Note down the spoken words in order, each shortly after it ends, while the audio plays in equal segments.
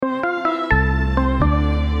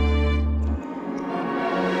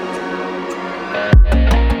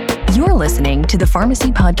listening to the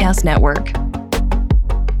Pharmacy Podcast Network.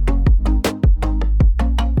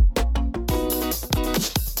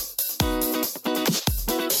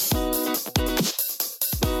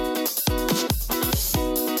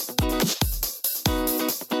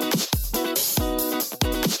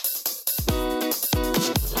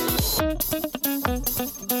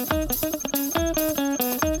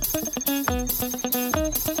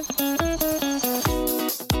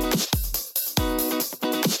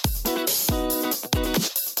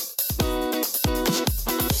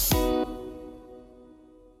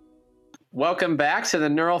 Welcome back to the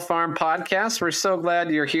Neural Pharm podcast. We're so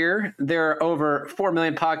glad you're here. There are over 4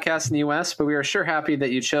 million podcasts in the US, but we are sure happy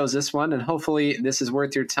that you chose this one, and hopefully this is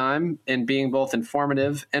worth your time in being both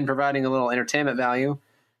informative and providing a little entertainment value.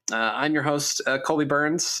 I'm your host, Colby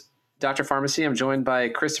Burns, Dr. Pharmacy. I'm joined by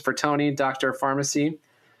Christopher Toney, Dr. Pharmacy.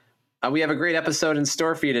 We have a great episode in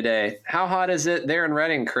store for you today. How hot is it there in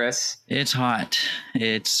Reading, Chris? It's hot.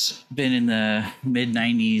 It's been in the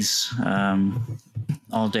mid-90s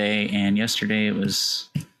all day, and yesterday it was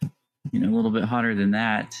a little bit hotter than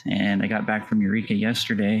that. And I got back from Eureka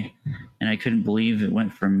yesterday, and I couldn't believe it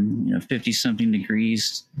went from 50-something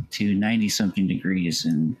degrees to 90-something degrees,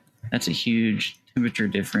 and that's a huge temperature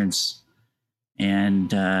difference.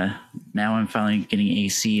 And now I'm finally getting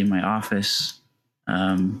AC in my office.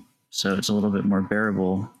 So it's a little bit more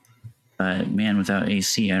bearable, but man, without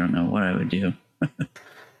AC, I don't know what I would do.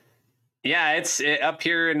 Yeah, it's up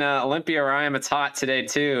here in Olympia where I am. It's hot today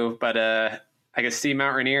too, but I can see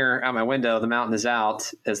Mount Rainier out my window. The mountain is out,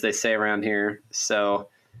 as they say around here. So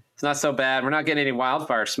it's not so bad. We're not getting any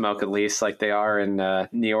wildfire smoke, at least like they are in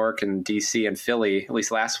New York and DC and Philly. At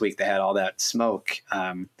least last week they had all that smoke.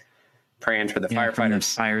 Praying for the firefighters. From the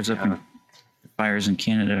fires fires in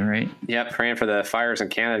Canada, right? Yep, praying for the fires in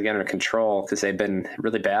Canada to get under control because they've been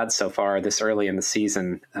really bad so far this early in the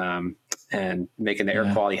season, and making the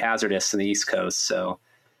air quality hazardous in the East Coast. So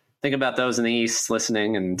think about those in the East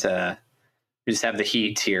listening, and we just have the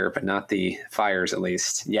heat here, but not the fires, at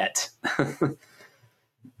least yet.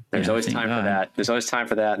 There's always time for that. There's always time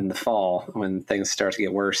for that in the fall when things start to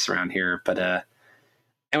get worse around here. But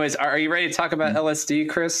anyways, are you ready to talk about LSD,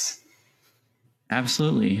 Chris?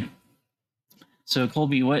 Absolutely. So,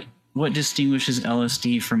 Colby, what distinguishes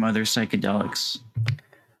LSD from other psychedelics?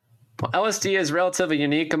 Well, LSD is relatively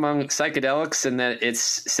unique among psychedelics in that it's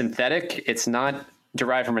synthetic. It's not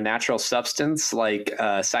derived from a natural substance like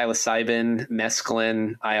psilocybin,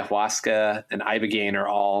 mescaline, ayahuasca, and ibogaine are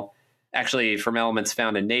all actually from elements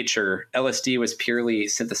found in nature. LSD was purely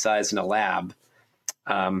synthesized in a lab.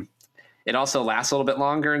 It also lasts a little bit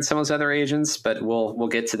longer than some of those other agents, but we'll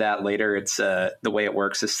get to that later. It's the way it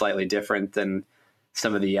works is slightly different than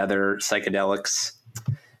some of the other psychedelics.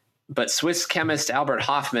 But Swiss chemist Albert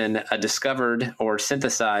Hofmann discovered or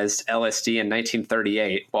synthesized LSD in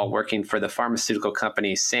 1938 while working for the pharmaceutical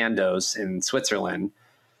company Sandoz in Switzerland.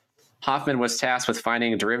 Hofmann was tasked with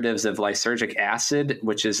finding derivatives of lysergic acid,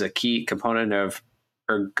 which is a key component of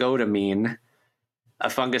ergotamine, a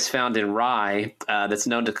fungus found in rye that's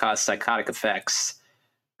known to cause psychotic effects.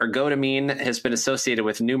 Ergotamine has been associated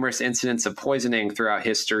with numerous incidents of poisoning throughout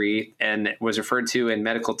history and was referred to in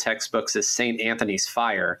medical textbooks as St. Anthony's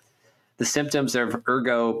fire. The symptoms of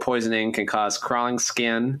ergo poisoning can cause crawling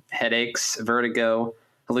skin, headaches, vertigo,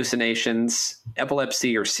 hallucinations,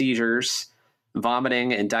 epilepsy or seizures,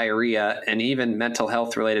 vomiting and diarrhea, and even mental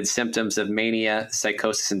health-related symptoms of mania,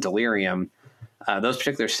 psychosis, and delirium. Those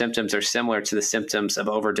particular symptoms are similar to the symptoms of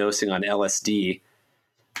overdosing on LSD.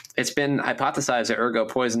 It's been hypothesized that ergo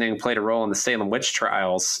poisoning played a role in the Salem witch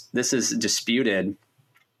trials. This is disputed,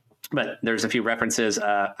 but there's a few references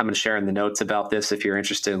I'm going to share in the notes about this if you're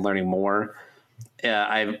interested in learning more.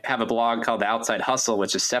 I have a blog called The Outside Hustle,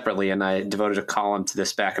 which is separately, and I devoted a column to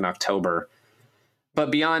this back in October. But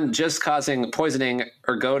beyond just causing poisoning,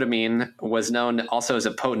 ergotamine was known also as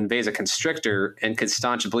a potent vasoconstrictor and could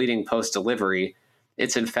staunch bleeding post-delivery.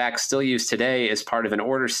 It's in fact still used today as part of an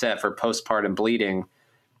order set for postpartum bleeding.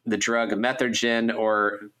 The drug methergin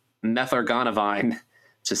or methargonavine,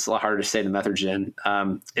 just a lot harder to say than methergin,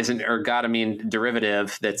 is an ergotamine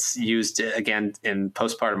derivative that's used, again, in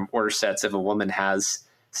postpartum order sets. If a woman has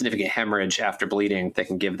significant hemorrhage after bleeding, they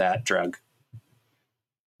can give that drug.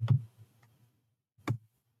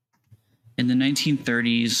 In the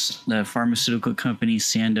 1930s, the pharmaceutical company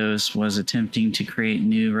Sandoz was attempting to create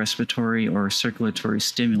new respiratory or circulatory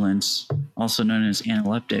stimulants, also known as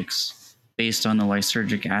analeptics, based on the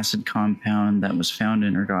lysergic acid compound that was found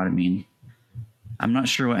in ergotamine. I'm not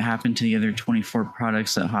sure what happened to the other 24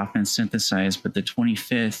 products that Hofmann synthesized, but the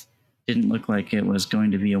 25th didn't look like it was going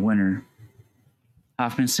to be a winner.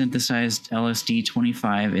 Hoffman synthesized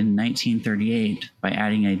LSD-25 in 1938 by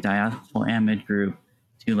adding a diethylamide group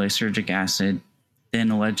to lysergic acid, then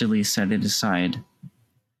allegedly set it aside.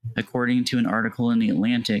 According to an article in The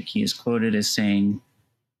Atlantic, he is quoted as saying,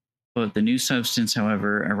 quote, "The new substance,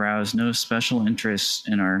 however, aroused no special interest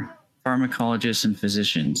in our pharmacologists and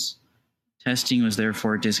physicians. Testing was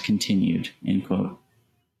therefore discontinued," end quote.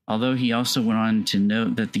 Although he also went on to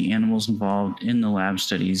note that the animals involved in the lab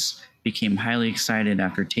studies became highly excited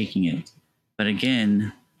after taking it, but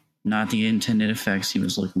again, not the intended effects he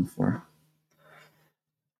was looking for.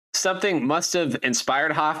 Something must have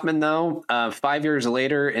inspired Hoffman, though. 5 years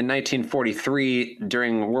later, in 1943,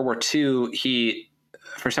 during World War II, he,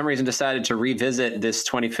 for some reason, decided to revisit this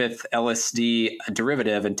 25th LSD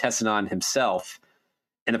derivative and test it on himself.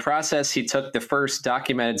 In the process, he took the first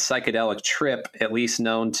documented psychedelic trip, at least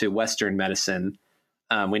known to Western medicine.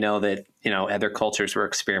 We know that, other cultures were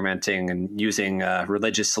experimenting and using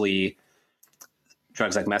religiously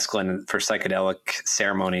drugs like mescaline for psychedelic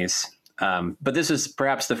ceremonies. But this is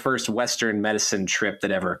perhaps the first Western medicine trip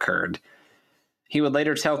that ever occurred. He would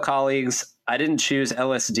later tell colleagues, "I didn't choose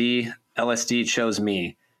LSD. LSD chose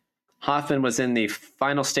me." Hoffman was in the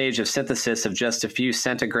final stage of synthesis of just a few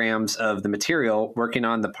centigrams of the material, working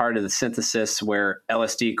on the part of the synthesis where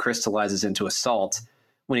LSD crystallizes into a salt,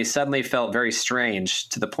 when he suddenly felt very strange,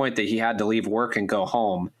 to the point that he had to leave work and go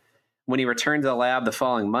home. When he returned to the lab the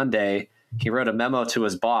following Monday, he wrote a memo to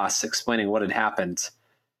his boss explaining what had happened.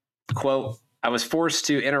 Quote, "I was forced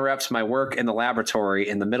to interrupt my work in the laboratory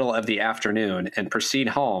in the middle of the afternoon and proceed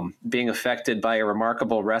home, being affected by a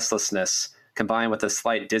remarkable restlessness combined with a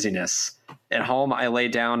slight dizziness. At home, I lay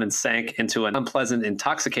down and sank into an unpleasant,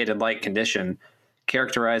 intoxicated-like condition,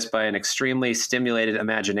 characterized by an extremely stimulated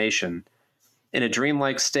imagination. In a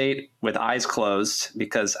dreamlike state, with eyes closed,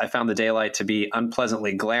 because I found the daylight to be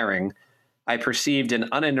unpleasantly glaring, I perceived an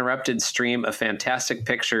uninterrupted stream of fantastic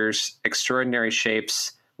pictures, extraordinary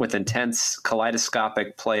shapes, with intense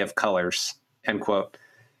kaleidoscopic play of colors," end quote.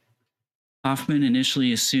 Hoffman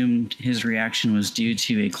initially assumed his reaction was due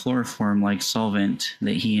to a chloroform-like solvent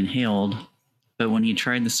that he inhaled, but when he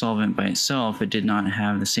tried the solvent by itself, it did not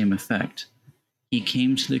have the same effect. He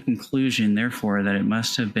came to the conclusion, therefore, that it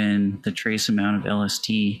must have been the trace amount of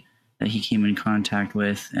LSD that he came in contact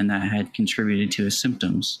with and that had contributed to his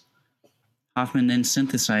symptoms. Hoffman then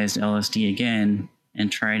synthesized LSD again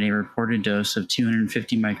and tried a reported dose of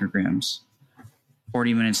 250 micrograms.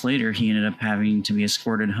 40 minutes later, he ended up having to be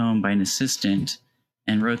escorted home by an assistant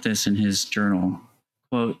and wrote this in his journal.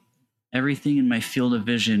 Quote, "Everything in my field of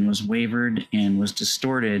vision was wavered and was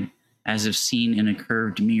distorted as if seen in a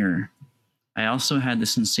curved mirror. I also had the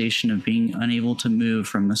sensation of being unable to move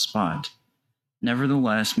from the spot.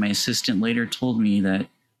 Nevertheless, my assistant later told me that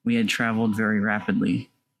we had traveled very rapidly.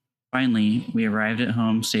 Finally, we arrived at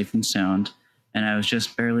home safe and sound, and I was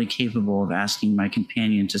just barely capable of asking my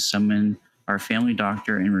companion to summon our family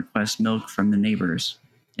doctor and request milk from the neighbors,"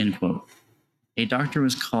 end quote. A doctor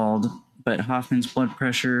was called, but Hoffman's blood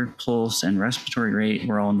pressure, pulse, and respiratory rate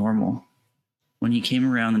were all normal. When he came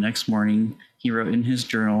around the next morning, he wrote in his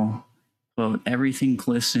journal, quote, "Everything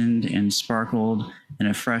glistened and sparkled in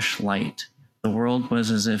a fresh light. The world was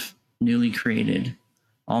as if newly created.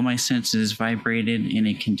 All my senses vibrated in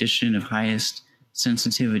a condition of highest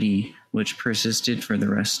sensitivity, which persisted for the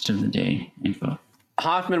rest of the day," end quote.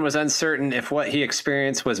 Hoffman was uncertain if what he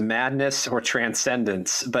experienced was madness or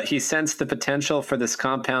transcendence, but he sensed the potential for this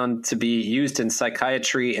compound to be used in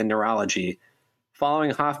psychiatry and neurology.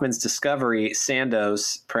 Following Hoffman's discovery,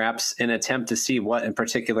 Sandoz, perhaps in an attempt to see what in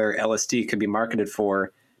particular LSD could be marketed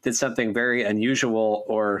for, did something very unusual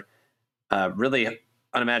or really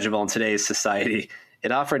unimaginable in today's society.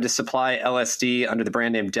 It offered to supply LSD under the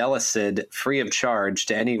brand name Delicid free of charge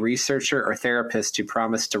to any researcher or therapist who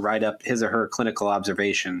promised to write up his or her clinical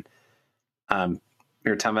observation. We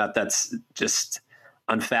were talking about that's just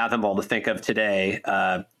unfathomable to think of today.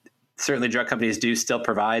 Certainly drug companies do still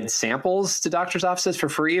provide samples to doctors' offices for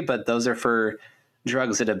free, but those are for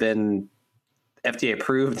drugs that have been FDA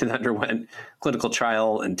approved and underwent clinical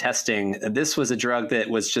trial and testing. This was a drug that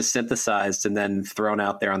was just synthesized and then thrown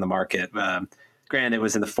out there on the market. Granted, it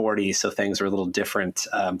was in the 40s, so things were a little different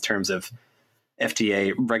in terms of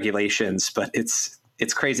FDA regulations, but it's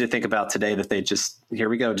crazy to think about today that they just, here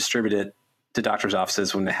we go, distribute it to doctors'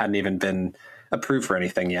 offices when it hadn't even been approved for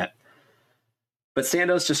anything yet. But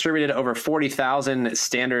Sandoz distributed over 40,000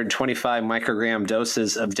 standard 25 microgram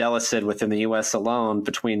doses of Delicid within the U.S. alone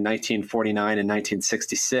between 1949 and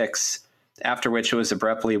 1966, after which it was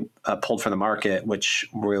abruptly pulled from the market, which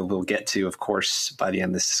we'll get to, of course, by the end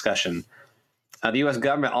of this discussion. The U.S.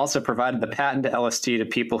 government also provided the patent to LSD to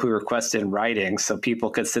people who requested in writing, so people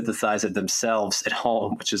could synthesize it themselves at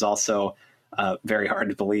home, which is also very hard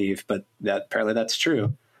to believe, but apparently that's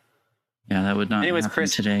true. Yeah, that would not happen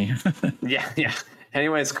Chris, today. Yeah.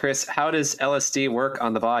 Anyways, Chris, how does LSD work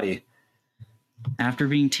on the body? After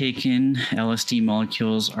being taken, LSD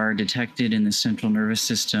molecules are detected in the central nervous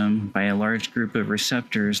system by a large group of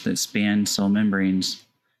receptors that span cell membranes.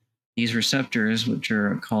 These receptors, which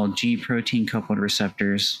are called G-protein coupled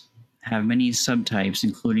receptors, have many subtypes,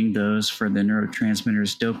 including those for the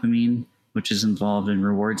neurotransmitters dopamine, which is involved in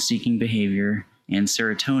reward-seeking behavior, and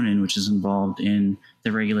serotonin, which is involved in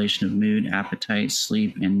the regulation of mood, appetite,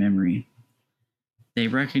 sleep, and memory. They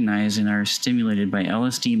recognize and are stimulated by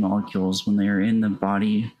LSD molecules when they are in the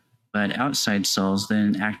body, but outside cells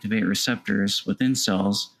then activate receptors within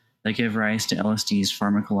cells that give rise to LSD's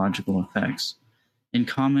pharmacological effects. In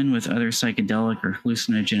common with other psychedelic or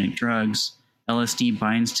hallucinogenic drugs, LSD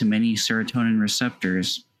binds to many serotonin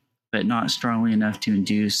receptors, but not strongly enough to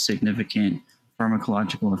induce significant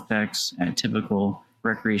pharmacological effects at typical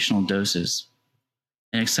recreational doses.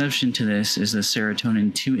 An exception to this is the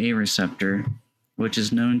serotonin 2A receptor, which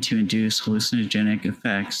is known to induce hallucinogenic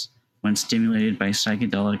effects when stimulated by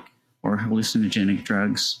psychedelic or hallucinogenic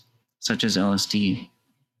drugs, such as LSD.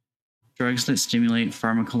 Drugs that stimulate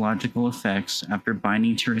pharmacological effects after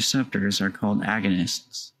binding to receptors are called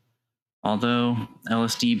agonists. Although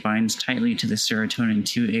LSD binds tightly to the serotonin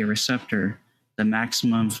 2A receptor, the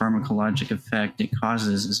maximum pharmacologic effect it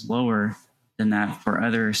causes is lower than that for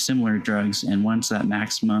other similar drugs, and once that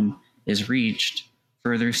maximum is reached,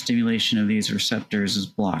 further stimulation of these receptors is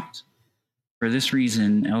blocked. For this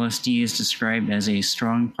reason, LSD is described as a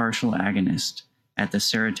strong partial agonist at the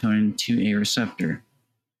serotonin 2A receptor.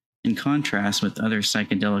 In contrast with other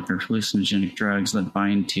psychedelic or hallucinogenic drugs that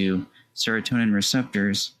bind to serotonin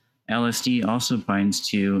receptors, LSD also binds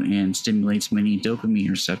to and stimulates many dopamine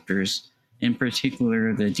receptors, in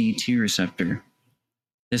particular the D2 receptor.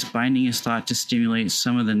 This binding is thought to stimulate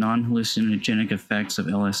some of the non-hallucinogenic effects of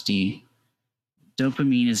LSD.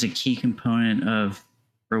 Dopamine is a key component of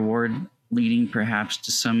reward, leading perhaps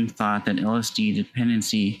to some thought that LSD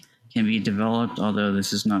dependency can be developed, although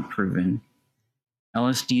this is not proven.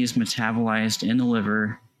 LSD is metabolized in the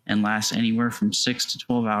liver and lasts anywhere from 6 to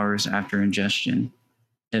 12 hours after ingestion.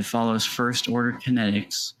 It follows first-order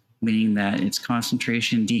kinetics, meaning that its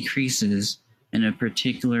concentration decreases in a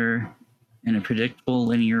predictable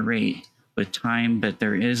linear rate with time, but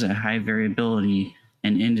there is a high variability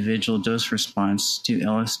in individual dose response to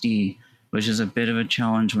LSD, which is a bit of a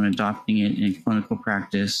challenge when adopting it in clinical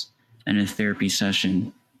practice and a therapy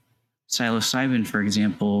session. Psilocybin, for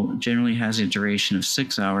example, generally has a duration of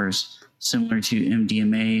 6 hours, similar to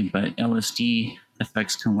MDMA, but LSD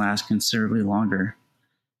effects can last considerably longer.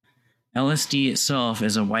 LSD itself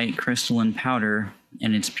is a white crystalline powder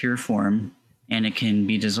in its pure form, and it can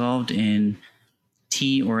be dissolved in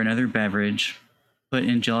tea or another beverage, put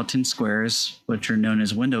in gelatin squares, which are known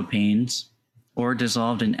as window panes, or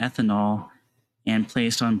dissolved in ethanol and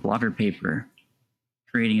placed on blotter paper,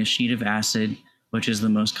 creating a sheet of acid, which is the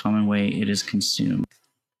most common way it is consumed.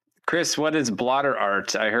 Chris, what is blotter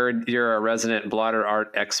art? I heard you're a resident blotter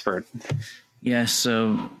art expert. Yes,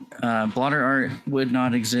 so blotter art would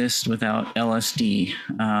not exist without LSD.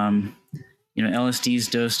 LSD is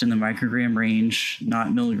dosed in the microgram range,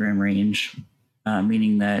 not milligram range,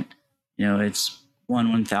 meaning that, it's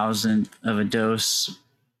 1/1000th of a dose,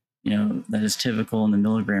 that is typical in the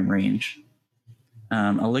milligram range.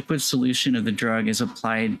 A liquid solution of the drug is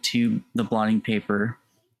applied to the blotting paper,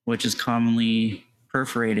 which is commonly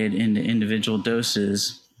perforated into individual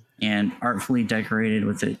doses and artfully decorated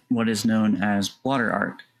with what is known as blotter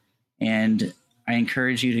art. And I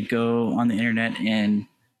encourage you to go on the internet and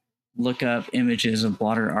look up images of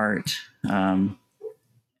blotter art.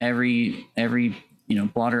 Every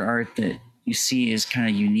blotter art that you see is kind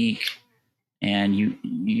of unique, and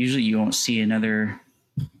you won't see another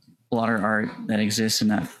blotter art that exists in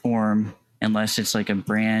that form unless it's like a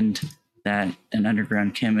brand that an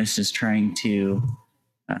underground chemist is trying to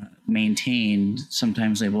maintain.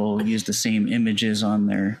 Sometimes they will use the same images on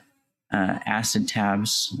their acid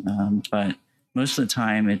tabs, but most of the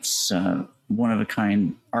time it's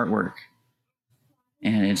one-of-a-kind artwork,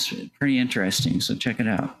 and it's pretty interesting, so check it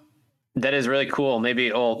out. That is really cool.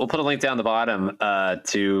 Maybe we'll put a link down the bottom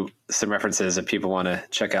to some references if people want to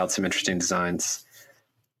check out some interesting designs.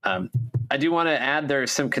 I do want to add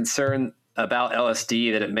there's some concern about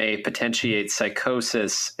LSD that it may potentiate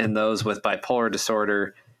psychosis in those with bipolar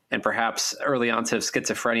disorder and perhaps early onset of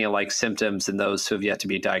schizophrenia-like symptoms in those who have yet to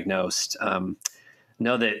be diagnosed.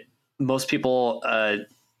 Know that most people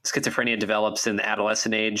schizophrenia develops in the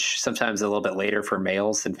adolescent age, sometimes a little bit later for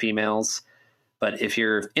males than females. But if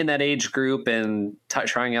you're in that age group and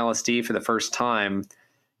trying LSD for the first time,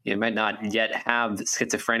 you might not yet have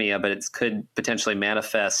schizophrenia, but it could potentially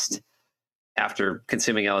manifest after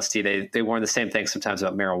consuming LSD. They warn the same thing sometimes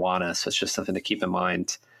about marijuana, so it's just something to keep in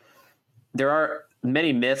mind. There are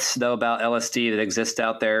many myths, though, about LSD that exist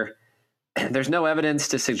out there. There's no evidence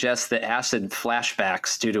to suggest that acid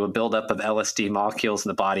flashbacks due to a buildup of LSD molecules in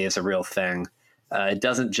the body is a real thing. It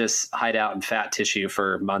doesn't just hide out in fat tissue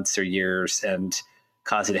for months or years and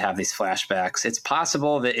cause you to have these flashbacks. It's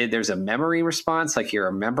possible that there's a memory response, like you're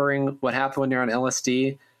remembering what happened when you're on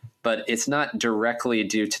LSD, but it's not directly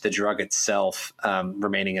due to the drug itself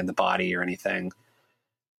remaining in the body or anything.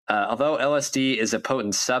 Although LSD is a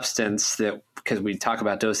potent substance, that because we talk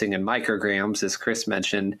about dosing in micrograms, as Chris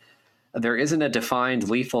mentioned, there isn't a defined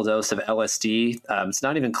lethal dose of LSD. It's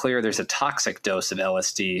not even clear there's a toxic dose of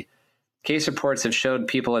LSD. Case reports have showed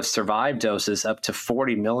people have survived doses up to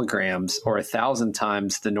 40 milligrams or 1,000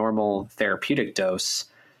 times the normal therapeutic dose.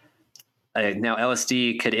 Now,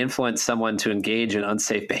 LSD could influence someone to engage in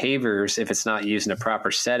unsafe behaviors if it's not used in a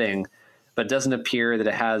proper setting, but it doesn't appear that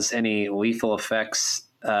it has any lethal effects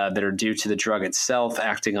that are due to the drug itself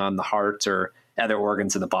acting on the heart or other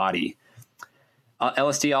organs of the body.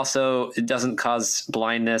 LSD also doesn't cause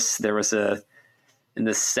blindness. There was in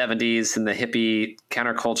the 70s, in the hippie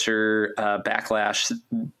counterculture backlash,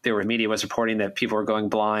 media was reporting that people were going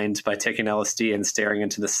blind by taking LSD and staring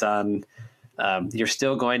into the sun. You're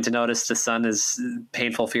still going to notice the sun is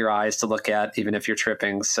painful for your eyes to look at, even if you're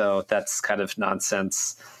tripping. So that's kind of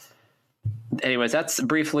nonsense. Anyways, that's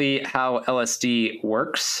briefly how LSD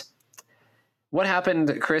works. What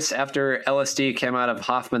happened, Chris, after LSD came out of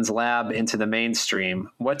Hoffman's lab into the mainstream?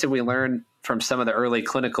 What did we learn from some of the early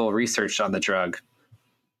clinical research on the drug?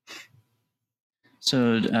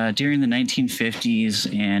 So during the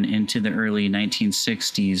 1950s and into the early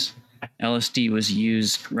 1960s, LSD was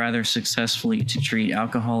used rather successfully to treat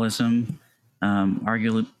alcoholism,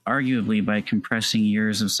 arguably by compressing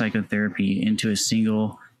years of psychotherapy into a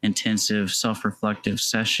single intensive self-reflective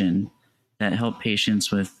session that helped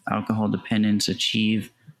patients with alcohol dependence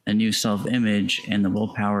achieve a new self-image and the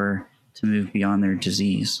willpower to move beyond their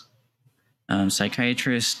disease.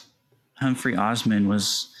 Psychiatrist Humphrey Osmond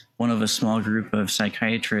was one of a small group of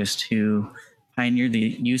psychiatrists who pioneered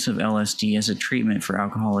the use of LSD as a treatment for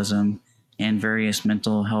alcoholism and various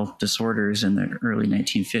mental health disorders in the early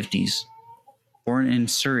 1950s. Born in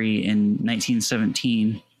Surrey in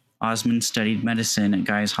 1917, Osmond studied medicine at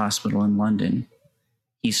Guy's Hospital in London.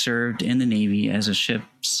 He served in the Navy as a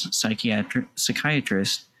ship's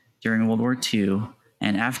psychiatrist during World War II,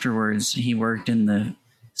 and afterwards he worked in the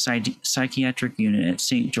psychiatric unit at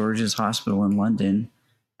St. George's Hospital in London,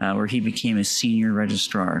 where he became a senior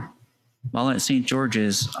registrar. While at St.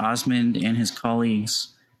 George's, Osmond and his colleague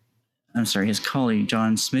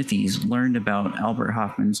John Smithies learned about Albert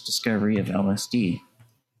Hoffman's discovery of LSD.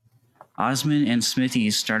 Osmond and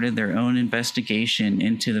Smithies started their own investigation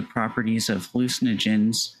into the properties of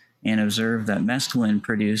hallucinogens and observed that mescaline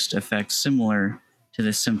produced effects similar to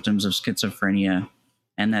the symptoms of schizophrenia,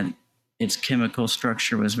 and that its chemical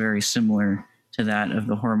structure was very similar to that of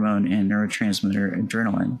the hormone and neurotransmitter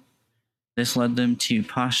adrenaline. This led them to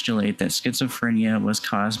postulate that schizophrenia was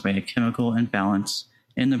caused by a chemical imbalance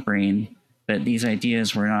in the brain, but these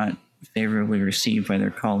ideas were not favorably received by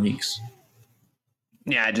their colleagues.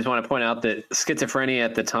 Yeah, I just want to point out that schizophrenia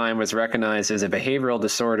at the time was recognized as a behavioral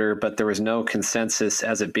disorder, but there was no consensus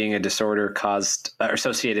as it being a disorder caused or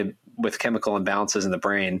associated with chemical imbalances in the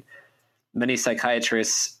brain. Many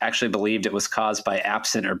psychiatrists actually believed it was caused by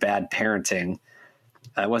absent or bad parenting.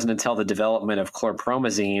 It wasn't until the development of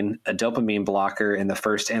chlorpromazine, a dopamine blocker and the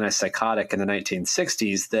first antipsychotic in the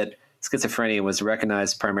 1960s, that schizophrenia was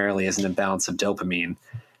recognized primarily as an imbalance of dopamine.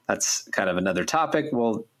 That's kind of another topic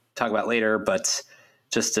we'll talk about later, but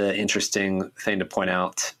just an interesting thing to point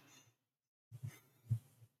out.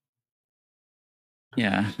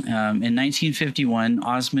 Yeah. In 1951,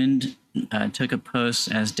 Osmond took a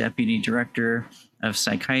post as deputy director of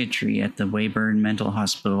psychiatry at the Weyburn Mental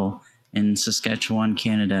Hospital in Saskatchewan,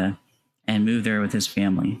 Canada, and moved there with his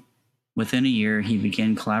family. Within a year, he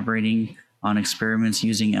began collaborating on experiments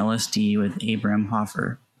using LSD with Abraham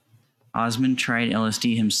Hoffer. Osmond tried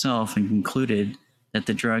LSD himself and concluded that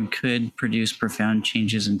the drug could produce profound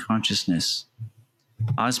changes in consciousness.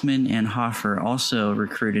 Osmond and Hoffer also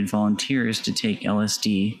recruited volunteers to take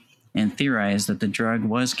LSD and theorized that the drug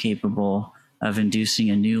was capable of inducing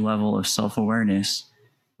a new level of self-awareness,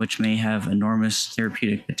 which may have enormous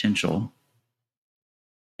therapeutic potential.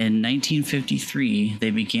 In 1953, they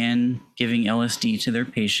began giving LSD to their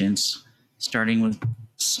patients, starting with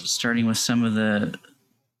some of the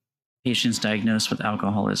patients diagnosed with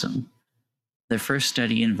alcoholism. The first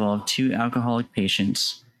study involved 2 alcoholic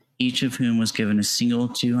patients, each of whom was given a single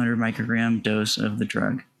 200 microgram dose of the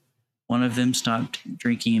drug. One of them stopped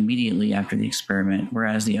drinking immediately after the experiment,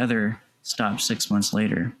 whereas the other stopped 6 months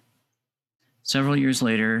later. Several years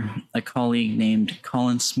later, a colleague named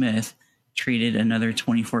Colin Smith treated another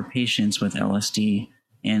 24 patients with LSD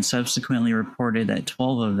and subsequently reported that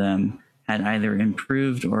 12 of them had either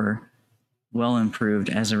improved or well improved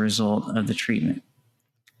as a result of the treatment.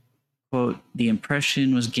 Quote, the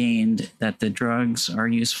impression was gained that the drugs are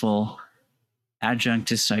useful adjunct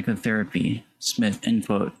to psychotherapy, end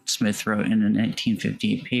quote, Smith wrote in a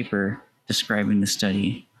 1958 paper describing the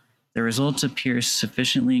study. The results appear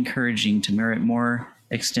sufficiently encouraging to merit more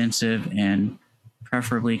extensive and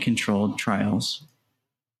preferably controlled trials.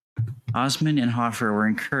 Osmond and Hoffer were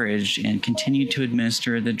encouraged and continued to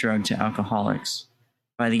administer the drug to alcoholics.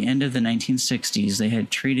 By the end of the 1960s, they had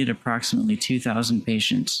treated approximately 2,000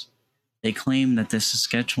 patients. They claimed that the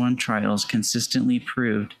Saskatchewan trials consistently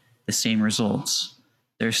proved the same results.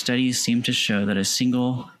 Their studies seemed to show that a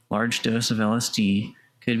single large dose of LSD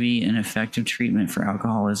could be an effective treatment for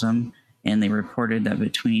alcoholism, and they reported that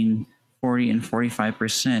between 40 and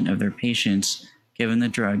 45% of their patients given the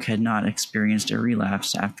drug had not experienced a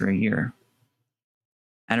relapse after a year.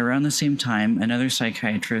 At around the same time, another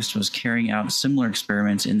psychiatrist was carrying out similar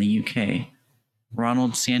experiments in the UK.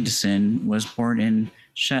 Ronald Sanderson was born in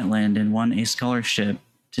Shetland and won a scholarship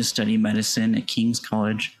to study medicine at King's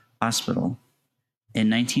College Hospital. In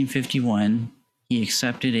 1951, he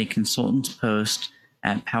accepted a consultant's post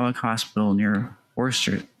at Powick Hospital near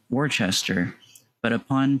Worcester, but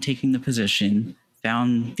upon taking the position,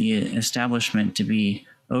 found the establishment to be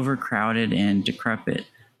overcrowded and decrepit,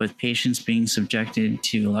 with patients being subjected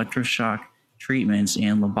to electroshock treatments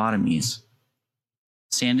and lobotomies.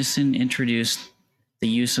 Sanderson introduced the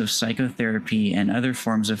use of psychotherapy and other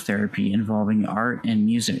forms of therapy involving art and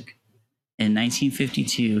music. In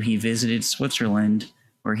 1952, he visited Switzerland,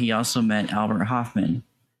 where he also met Albert Hofmann,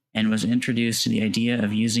 and was introduced to the idea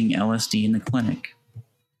of using LSD in the clinic.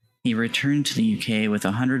 He returned to the UK with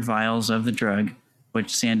 100 vials of the drug,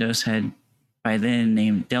 which Sandoz had by then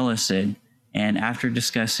named Delicid, and after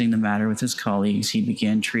discussing the matter with his colleagues, he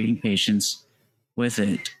began treating patients with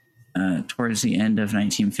it towards the end of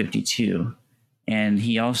 1952. And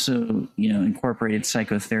he also, incorporated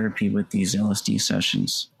psychotherapy with these LSD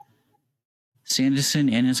sessions. Sanderson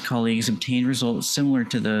and his colleagues obtained results similar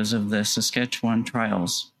to those of the Saskatchewan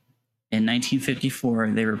trials. In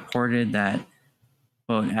 1954, they reported that,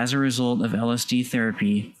 quote, as a result of LSD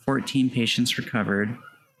therapy, 14 patients recovered,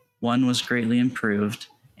 1 was greatly improved,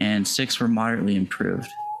 and 6 were moderately improved,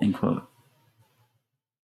 end quote.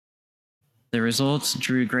 The results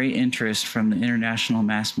drew great interest from the international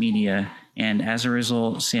mass media, and as a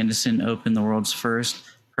result, Sanderson opened the world's first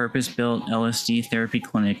purpose-built LSD therapy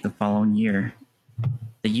clinic the following year.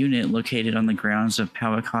 The unit, located on the grounds of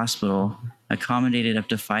Powick Hospital, accommodated up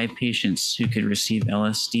to 5 patients who could receive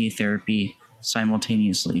LSD therapy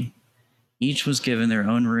simultaneously. Each was given their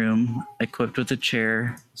own room, equipped with a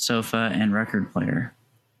chair, sofa, and record player.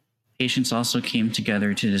 Patients also came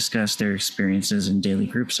together to discuss their experiences in daily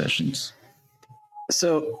group sessions.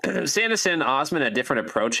 So Sanderson and Osmond had different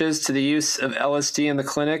approaches to the use of LSD in the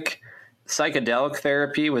clinic. Psychedelic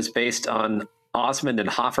therapy was based on Osmond and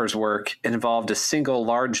Hoffer's work and involved a single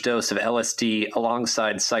large dose of LSD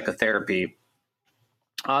alongside psychotherapy.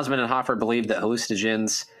 Osmond and Hoffer believed that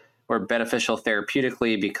hallucinogens were beneficial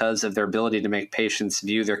therapeutically because of their ability to make patients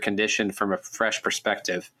view their condition from a fresh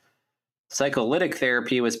perspective. Psycholytic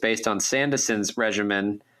therapy was based on Sanderson's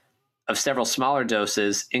regimen of several smaller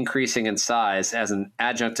doses, increasing in size as an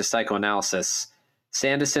adjunct to psychoanalysis.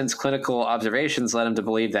 Sanderson's clinical observations led him to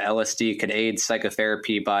believe that LSD could aid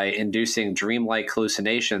psychotherapy by inducing dreamlike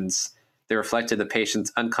hallucinations that reflected the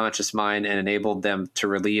patient's unconscious mind and enabled them to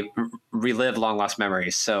relive long-lost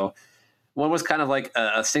memories. So one was kind of like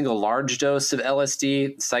a single large dose of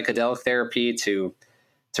LSD, psychedelic therapy to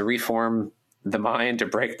reform the mind, to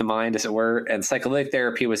break the mind, as it were. And psycholytic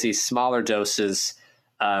therapy was these smaller doses,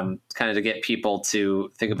 kind of to get people to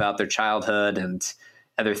think about their childhood and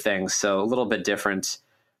other things. So a little bit different.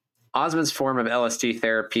 Osmond's form of LSD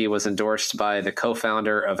therapy was endorsed by the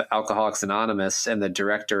co-founder of Alcoholics Anonymous and the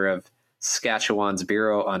director of Saskatchewan's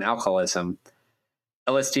Bureau on Alcoholism.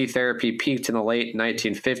 LSD therapy peaked in the late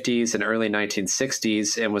 1950s and early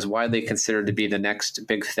 1960s and was widely considered to be the next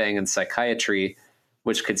big thing in psychiatry,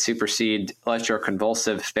 which could supersede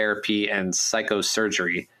electroconvulsive therapy and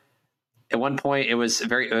psychosurgery. At one point, it was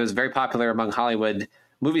very popular among Hollywood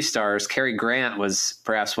movie stars. Cary Grant was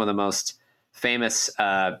perhaps one of the most famous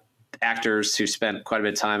actors who spent quite a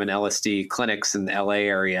bit of time in LSD clinics in the LA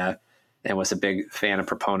area and was a big fan and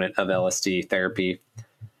proponent of LSD therapy.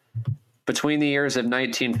 Between the years of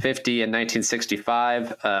 1950 and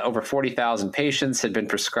 1965, over 40,000 patients had been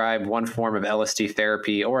prescribed one form of LSD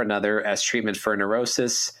therapy or another as treatment for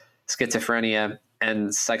neurosis, schizophrenia, and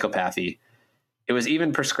psychopathy. It was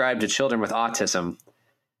even prescribed to children with autism.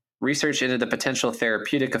 Research into the potential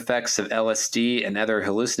therapeutic effects of LSD and other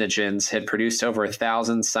hallucinogens had produced over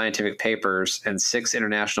 1,000 scientific papers and 6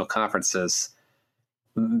 international conferences.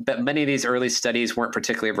 But many of these early studies weren't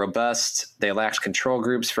particularly robust. They lacked control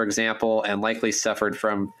groups, for example, and likely suffered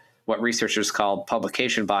from what researchers call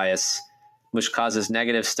publication bias, which causes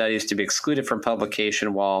negative studies to be excluded from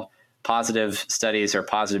publication while positive studies or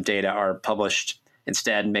positive data are published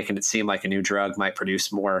instead, making it seem like a new drug might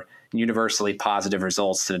produce more universally positive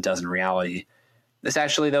results than it does in reality. This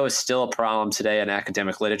actually, though, is still a problem today in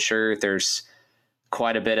academic literature. There's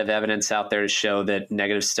quite a bit of evidence out there to show that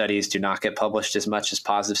negative studies do not get published as much as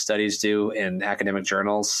positive studies do in academic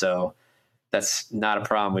journals. So that's not a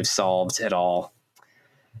problem we've solved at all.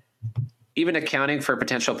 Even accounting for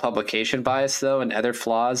potential publication bias, though, and other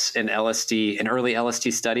flaws in early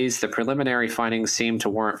LSD studies, the preliminary findings seem to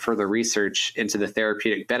warrant further research into the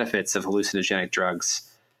therapeutic benefits of hallucinogenic drugs.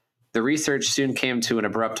 The research soon came to an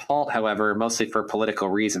abrupt halt, however, mostly for political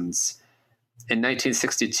reasons. In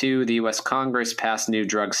 1962, the U.S. Congress passed new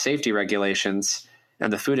drug safety regulations,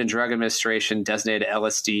 and the Food and Drug Administration designated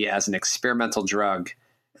LSD as an experimental drug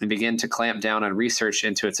and began to clamp down on research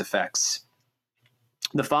into its effects.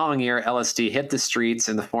 The following year, LSD hit the streets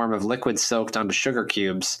in the form of liquid soaked onto sugar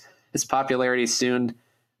cubes. Its popularity soon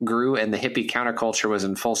grew, and the hippie counterculture was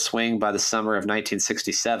in full swing by the summer of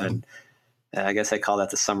 1967. I guess they call that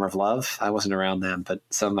the Summer of Love. I wasn't around then, but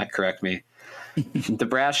some might correct me. The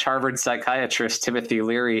brash Harvard psychiatrist Timothy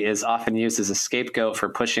Leary is often used as a scapegoat for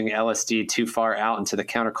pushing LSD too far out into the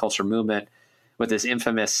counterculture movement with his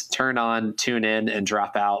infamous turn on, tune in, and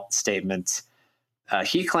drop out statement.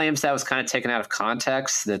 He claims that was kind of taken out of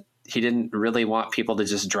context, that he didn't really want people to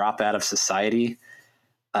just drop out of society.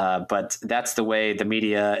 But that's the way the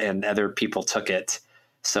media and other people took it.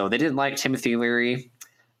 So they didn't like Timothy Leary.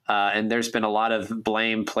 And there's been a lot of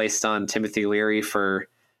blame placed on Timothy Leary for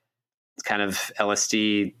kind of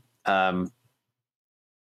LSD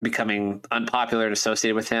becoming unpopular and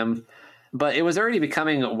associated with him. But it was already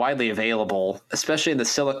becoming widely available, especially in the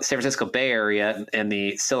San Francisco Bay Area and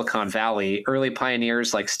the Silicon Valley. Early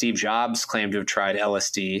pioneers like Steve Jobs claimed to have tried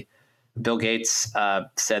LSD. Bill Gates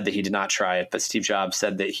said that he did not try it, but Steve Jobs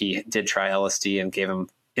said that he did try LSD and gave him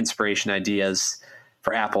inspiration ideas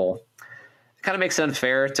for Apple. It kind of makes it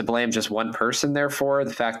unfair to blame just one person, therefore,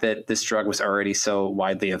 the fact that this drug was already so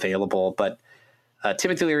widely available. But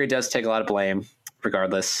Timothy Leary does take a lot of blame,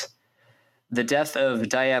 regardless. The death of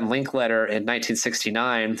Diane Linkletter in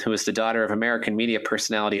 1969, who was the daughter of American media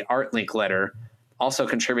personality Art Linkletter, also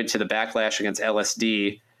contributed to the backlash against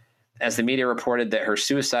LSD, as the media reported that her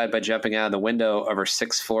suicide by jumping out of the window of her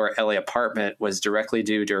 6th-floor LA apartment was directly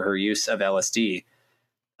due to her use of LSD.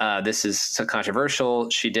 This is so controversial.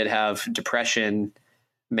 She did have depression,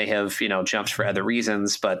 may have, jumped for other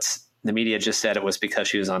reasons, but the media just said it was because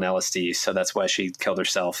she was on LSD, so that's why she killed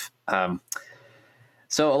herself.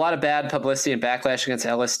 So a lot of bad publicity and backlash against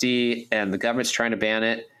LSD, and the government's trying to ban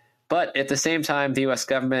it. But at the same time, the U.S.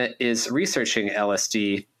 government is researching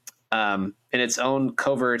LSD in its own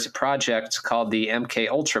covert project called the MK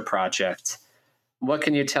Ultra Project. What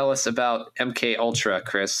can you tell us about MK Ultra,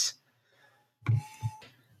 Chris?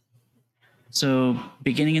 So,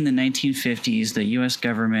 beginning in the 1950s, the U.S.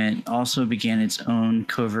 government also began its own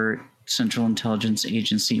covert Central Intelligence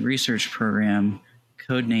Agency research program,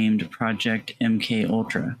 codenamed Project MK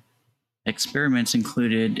Ultra. Experiments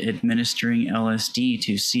included administering LSD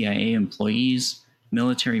to CIA employees,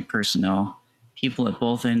 military personnel, people at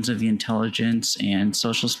both ends of the intelligence and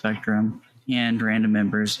social spectrum, and random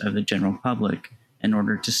members of the general public in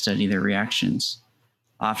order to study their reactions,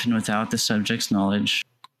 often without the subject's knowledge.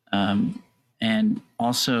 And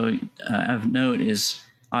also of note is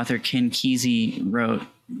author Ken Kesey wrote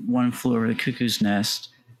One Flew Over the Cuckoo's Nest.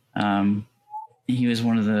 He was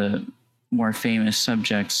one of the more famous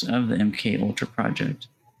subjects of the MK Ultra project.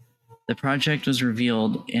 The project was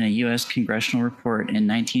revealed in a U.S. congressional report in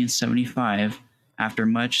 1975 after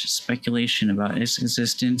much speculation about its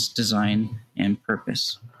existence, design, and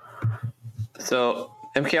purpose. So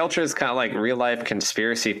MK Ultra is kind of like real-life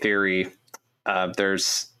conspiracy theory.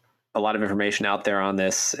 There's a lot of information out there on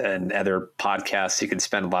this and other podcasts. You can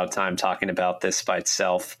spend a lot of time talking about this by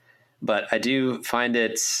itself. But I do find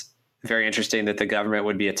it very interesting that the government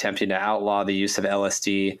would be attempting to outlaw the use of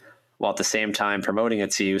LSD while at the same time promoting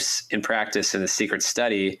its use in practice in a secret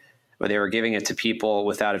study where they were giving it to people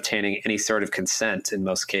without obtaining any sort of consent in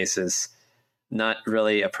most cases. Not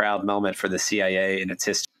really a proud moment for the CIA in its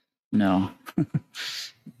history. No.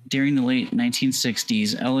 During the late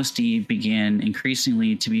 1960s, LSD began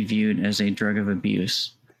increasingly to be viewed as a drug of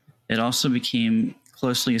abuse. It also became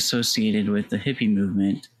closely associated with the hippie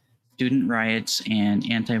movement, student riots, and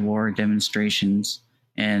anti-war demonstrations,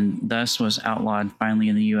 and thus was outlawed finally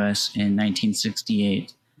in the U.S. in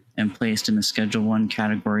 1968 and placed in the Schedule I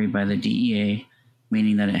category by the DEA,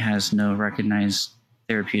 meaning that it has no recognized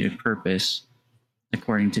therapeutic purpose,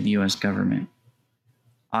 according to the U.S. government.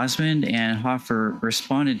 Osmond and Hoffer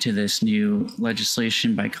responded to this new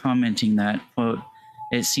legislation by commenting that, quote,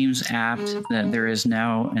 "It seems apt that there is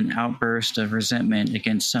now an outburst of resentment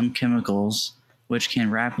against some chemicals which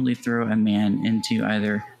can rapidly throw a man into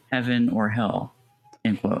either heaven or hell,"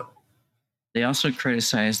 end quote. They also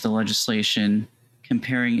criticized the legislation,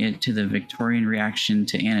 comparing it to the Victorian reaction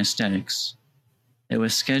to anesthetics. It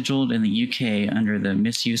was scheduled in the UK under the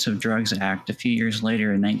Misuse of Drugs Act a few years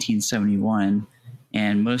later in 1971,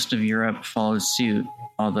 and most of Europe followed suit,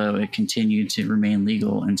 although it continued to remain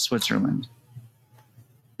legal in Switzerland.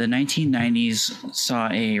 The 1990s saw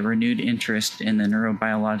a renewed interest in the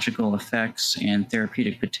neurobiological effects and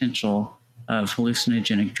therapeutic potential of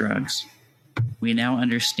hallucinogenic drugs. We now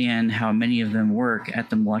understand how many of them work at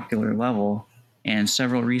the molecular level, and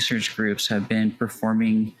several research groups have been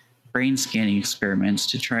performing brain scanning experiments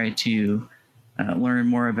to try to learn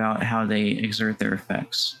more about how they exert their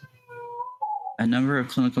effects. A number of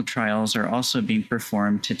clinical trials are also being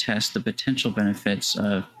performed to test the potential benefits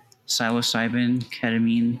of psilocybin,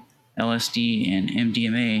 ketamine, LSD, and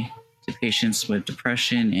MDMA to patients with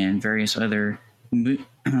depression and various other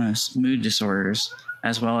mood disorders,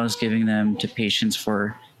 as well as giving them to patients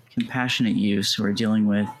for compassionate use who are dealing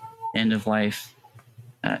with end-of-life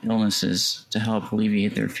illnesses to help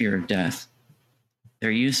alleviate their fear of death.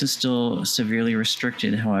 Their use is still severely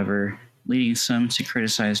restricted, however, leading some to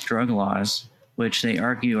criticize drug laws, which they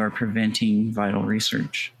argue are preventing vital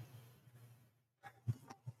research.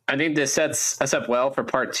 I think this sets us up well for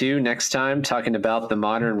part 2 next time, talking about the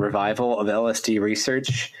modern revival of LSD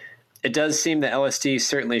research. It does seem that LSD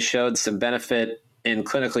certainly showed some benefit in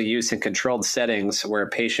clinical use in controlled settings where a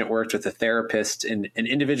patient worked with a therapist in an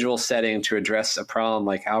individual setting to address a problem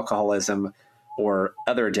like alcoholism or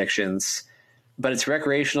other addictions. But its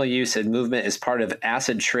recreational use and movement as part of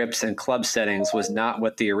acid trips and club settings was not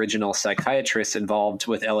what the original psychiatrists involved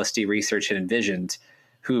with LSD research had envisioned,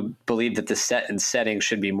 who believed that the set and setting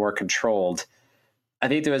should be more controlled. I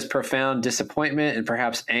think there was profound disappointment and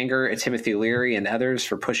perhaps anger at Timothy Leary and others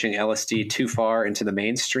for pushing LSD too far into the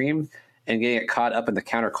mainstream and getting it caught up in the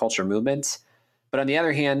counterculture movement. But on the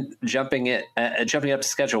other hand, jumping up to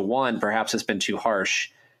Schedule I perhaps has been too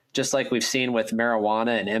harsh. Just like we've seen with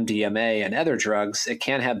marijuana and MDMA and other drugs, it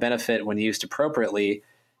can have benefit when used appropriately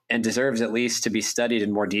and deserves at least to be studied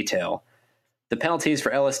in more detail. The penalties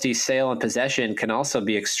for LSD sale and possession can also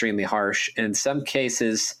be extremely harsh, and in some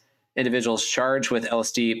cases, individuals charged with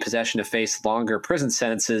LSD possession have faced longer prison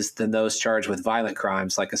sentences than those charged with violent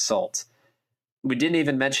crimes like assault. We didn't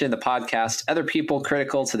even mention in the podcast other people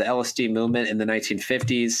critical to the LSD movement in the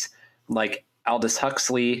 1950s, like Aldous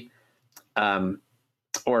Huxley,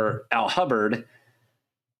 or Al Hubbard,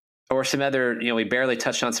 or some other, we barely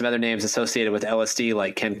touched on some other names associated with LSD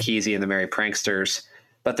like Ken Kesey and the Merry Pranksters.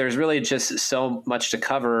 But there's really just so much to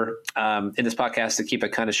cover in this podcast to keep it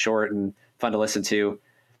kind of short and fun to listen to.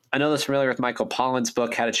 I know those familiar with Michael Pollan's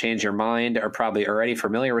book, How to Change Your Mind, are probably already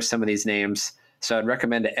familiar with some of these names. So I'd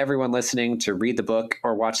recommend to everyone listening to read the book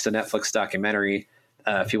or watch the Netflix documentary.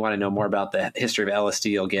 If you want to know more about the history of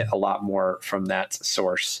LSD, you'll get a lot more from that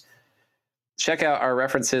source. Check out our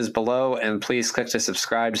references below, and please click to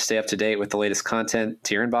subscribe to stay up to date with the latest content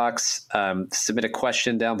to your inbox. Submit a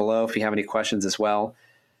question down below if you have any questions as well.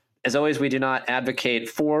 As always, we do not advocate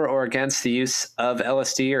for or against the use of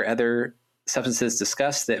LSD or other substances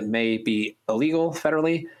discussed that may be illegal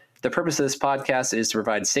federally. The purpose of this podcast is to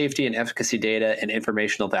provide safety and efficacy data and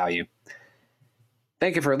informational value.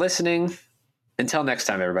 Thank you for listening. Until next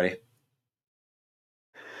time, everybody.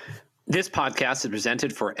 This podcast is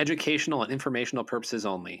presented for educational and informational purposes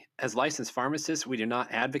only. As licensed pharmacists, we do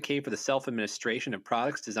not advocate for the self-administration of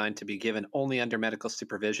products designed to be given only under medical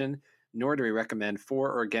supervision, nor do we recommend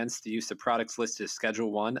for or against the use of products listed as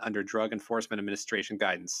Schedule I under Drug Enforcement Administration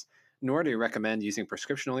guidance, nor do we recommend using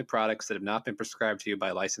prescription-only products that have not been prescribed to you by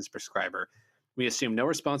a licensed prescriber. We assume no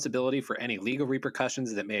responsibility for any legal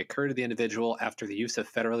repercussions that may occur to the individual after the use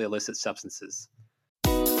of federally illicit substances.